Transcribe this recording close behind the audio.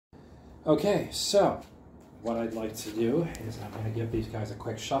Okay, so what I'd like to do is I'm going to give these guys a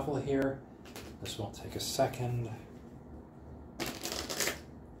quick shuffle here. This won't take a second. Okay,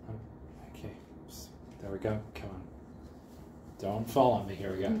 there we go. Come on. Don't fall on me.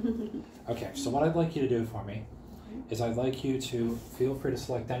 Here we go. Okay, so what I'd like you to do for me is I'd like you to feel free to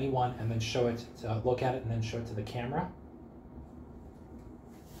select any one and then show it, look at it and then show it to the camera.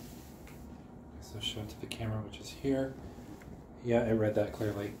 So show it to the camera, which is here. Yeah, I read that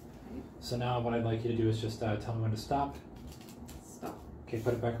clearly. So now what I'd like you to do is just tell me when to stop. Stop. Okay,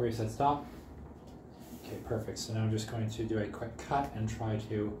 put it back where you said stop. Okay, perfect. So now I'm just going to do a quick cut and try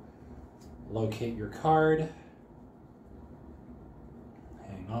to locate your card.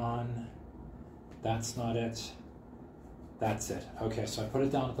 Hang on. That's not it. That's it. Okay, so I put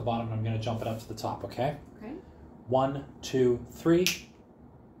it down at the bottom and I'm going to jump it up to the top, okay? Okay. 1, 2, 3.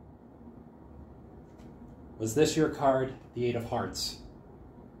 Was this your card, the 8 of Hearts?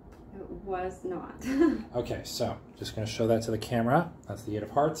 It was not. Okay, so just going to show that to the camera. That's the 8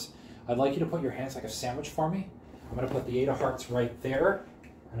 of Hearts. I'd like you to put your hands like a sandwich for me. I'm going to put the 8 of Hearts right there,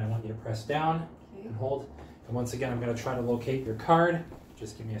 and I want you to press down and hold. And once again, I'm going to try to locate your card.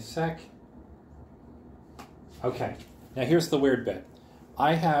 Just give me a sec. Okay, now here's the weird bit.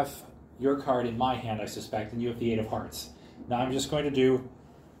 I have your card in my hand, I suspect, and you have the 8 of Hearts. Now I'm just going to do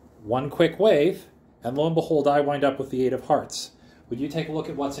one quick wave, and lo and behold, I wind up with the 8 of Hearts. Would you take a look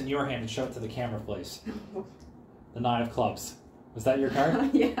at what's in your hand and show it to the camera, please? The 9 of Clubs. Was that your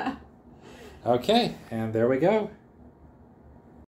card? Yeah. Okay, and there we go.